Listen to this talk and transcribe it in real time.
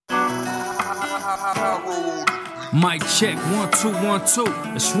Mic check, 1 2 1 2.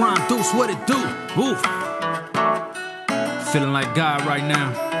 It's Ron Deuce, what it do? Oof. Feeling like God right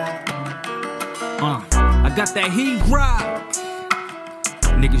now. I got that heat rock.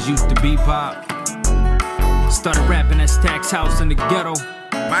 Niggas used to bebop. Started rapping at Stack's house in the ghetto.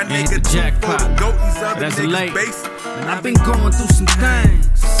 My Ain't nigga the jackpot. goat, these other That's niggas late. base. And I've been going through some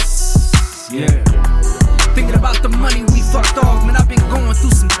things. Yeah. Thinking about the money we fucked off, man, I've been going through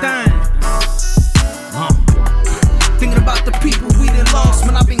some things. Thinking about the people we done lost,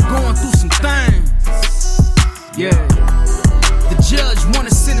 man, I've been going through some things. Yeah. The judge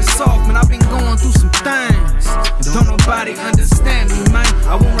wanna send us off, man, I've been going through some things. And don't nobody understand me, man.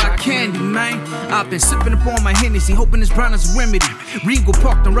 I won't rock candy, man. I've been sipping up on my Hennessy, hoping this brown is a remedy. Regal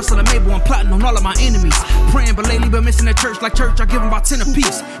parked and Russell and Mabel, I'm plotting on all of my enemies. Praying, but lately been missing at church like church, I give them about 10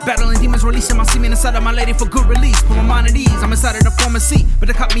 apiece. Battling demons, releasing my semen inside of my lady for good release. Put my mind at ease, I'm inside of the pharmacy, but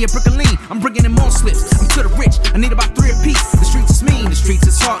they caught me a brick of lean. I'm bringing in more slips, I'm to the rich, I need about 3 apiece. The streets is mean, the streets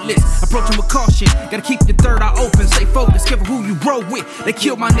is heartless. Approaching with caution, gotta keep your third eye open, stay focused, careful who you roll with. They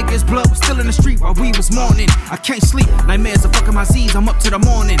killed my niggas, blood was still in the street while we was mourning. I can't sleep, nightmares are fucking my Z's, I'm up to the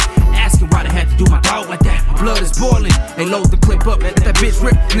morning. Asking why they had to do my dog like that, my blood is boiling. They load the clip up, let that bitch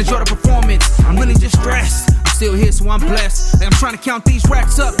rip and enjoy the performance. I'm really just stressed, I'm still here so I'm blessed. Like I'm trying to count these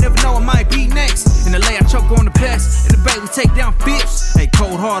racks up, never know I might be next. In the lay I choke on the best, in the bay we take down fifths. Hey,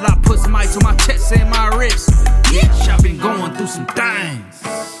 cold hard, I put some ice on my chest and my wrist. Bitch, I've been going through some things.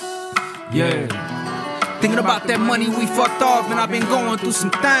 Yeah. Thinking about that money we fucked off, and I've been going through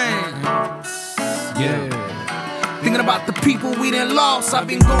some things. Yeah. Thinking about the people we done lost, I've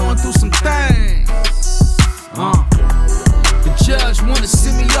been going through some things. The judge wanna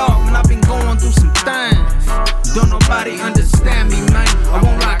send me off, and I've been going through some things. Don't nobody understand me, man. I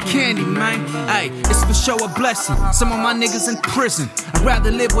won't rock candy, man. Ay, it's for sure a blessing. Some of my niggas in prison. I'd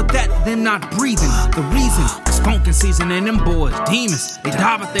rather live with that than not breathing. The reason is funkin' season and them boys, demons. They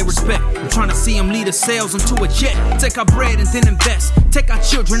die but they respect. I'm trying to see them lead the sails into a jet. Take our bread and then invest. Take our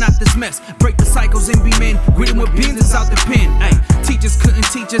children out this mess. Break the cycles and be men. Greet them with beans out the pen. Ay, teachers couldn't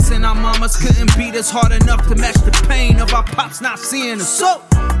teach us and our mamas couldn't beat us hard enough to match the pain of our pops not seeing us. So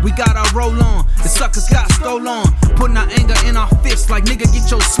we got our roll on, the suckers got stole on. Putting our anger in our fists like nigga get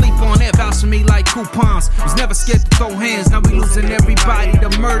your sleep on. That vouch for me like coupons. Was never scared to throw hands, now we losing everybody. The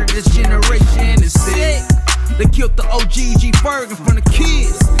murder this generation is sick. They killed the OG G Ferg in front of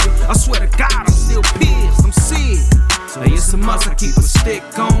kids. I swear to God I'm still pissed, I'm sick. Hey, it's a must, I keep a stick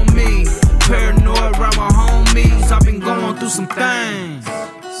on me. Paranoid around my homies, I've been going through some things.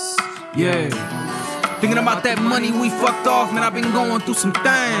 Yeah. Thinking about that money we fucked off, man, I've been going through some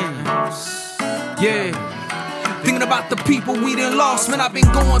things. Yeah. Thinking about the people we done lost, man, I've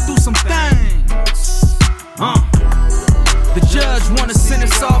been going through some things. The judge wanna send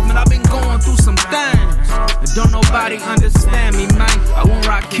us off, man, I've been going through some things. And don't nobody understand me, man. I won't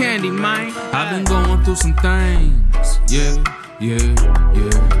rock candy, man. I've been going through some things. Yeah.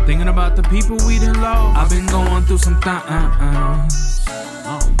 Thinking about the people we done lost, I've been going through some things.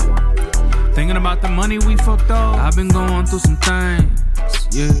 Thinking about the money we fucked off, I've been going through some things.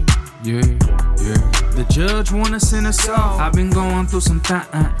 Yeah. The judge wanna send us off, I've been going through some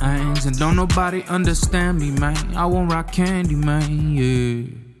things. And don't nobody understand me, man. I won't rock candy, man,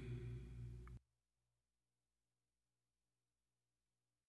 yeah.